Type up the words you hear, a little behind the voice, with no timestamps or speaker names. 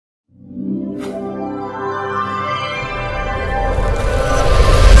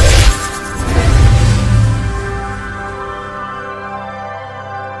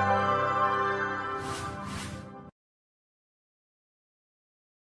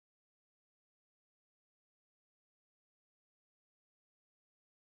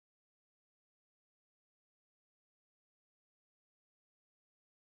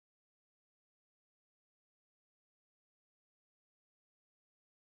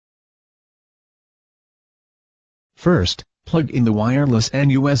First, plug in the wireless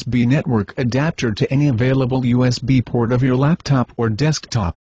and USB network adapter to any available USB port of your laptop or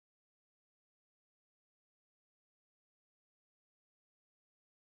desktop.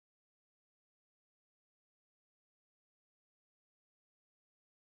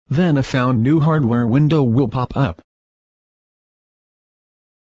 Then a Found New Hardware window will pop up.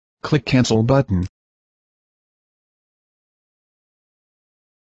 Click Cancel button.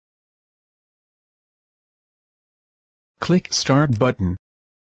 Click Start button.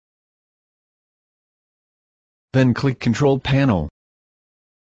 Then click Control Panel.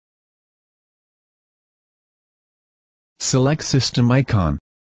 Select System icon.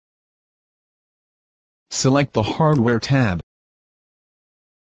 Select the Hardware tab.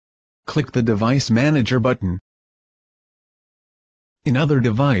 Click the Device Manager button. In Other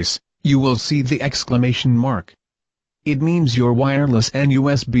Device, you will see the exclamation mark. It means your wireless and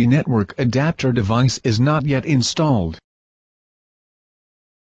USB network adapter device is not yet installed.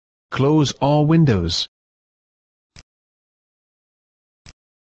 Close all windows.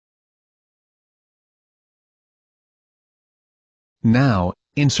 Now,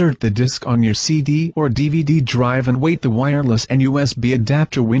 insert the disk on your CD or DVD drive and wait the wireless and USB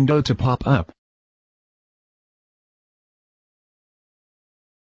adapter window to pop up.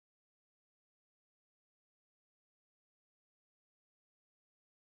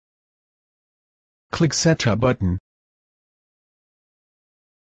 Click Setup button.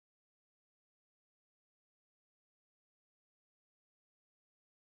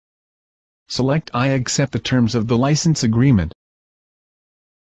 Select I accept the terms of the license agreement.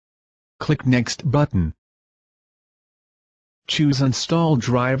 Click Next button. Choose Install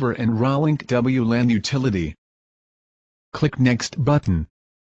Driver and Rawlink WLAN utility. Click Next button.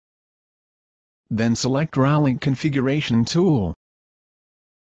 Then select Rawlink Configuration Tool.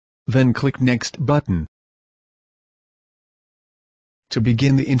 Then click Next button. To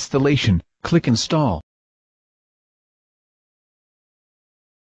begin the installation, click Install.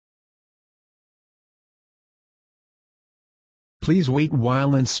 Please wait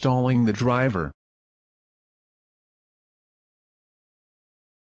while installing the driver.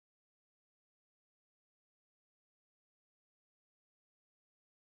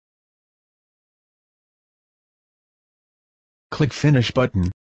 Click Finish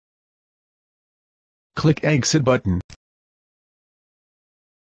button. Click Exit button.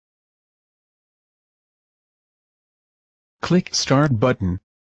 Click Start button.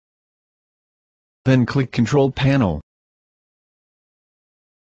 Then click Control Panel.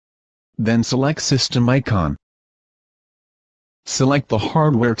 Then select System icon. Select the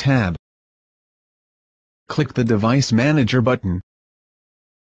Hardware tab. Click the Device Manager button.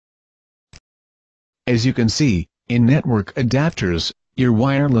 As you can see, in Network Adapters, your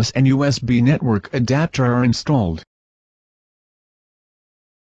wireless and USB network adapter are installed.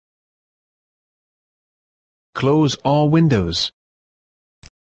 Close all windows.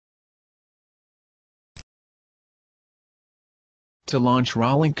 To launch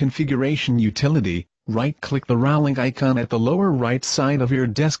Rawlink Configuration Utility, right-click the Rawlink icon at the lower right side of your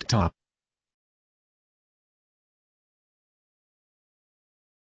desktop.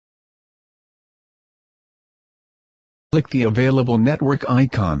 Click the available network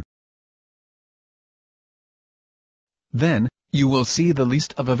icon. Then, you will see the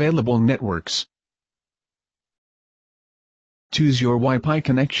list of available networks. Choose your Wi-Fi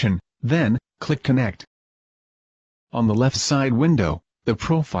connection, then, click Connect. On the left side window, the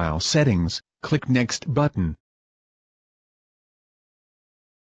Profile Settings, click Next button.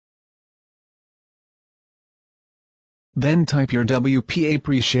 Then type your WPA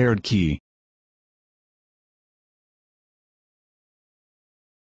pre-shared key.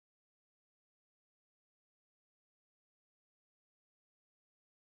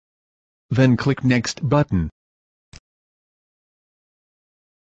 Then click Next button.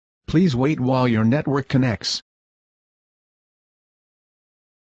 Please wait while your network connects.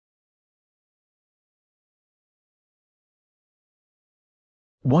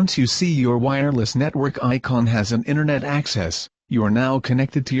 Once you see your wireless network icon has an internet access, you are now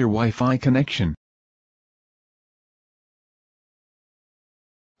connected to your Wi-Fi connection.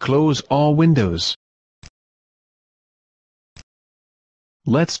 Close all windows.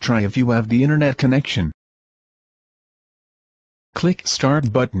 Let's try if you have the internet connection. Click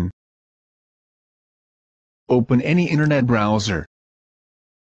Start button. Open any internet browser.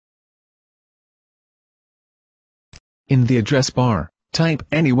 In the address bar, type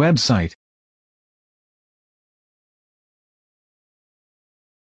any website.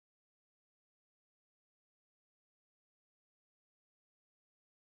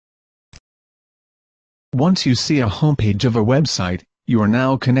 Once you see a homepage of a website, you are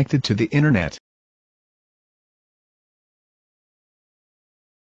now connected to the internet.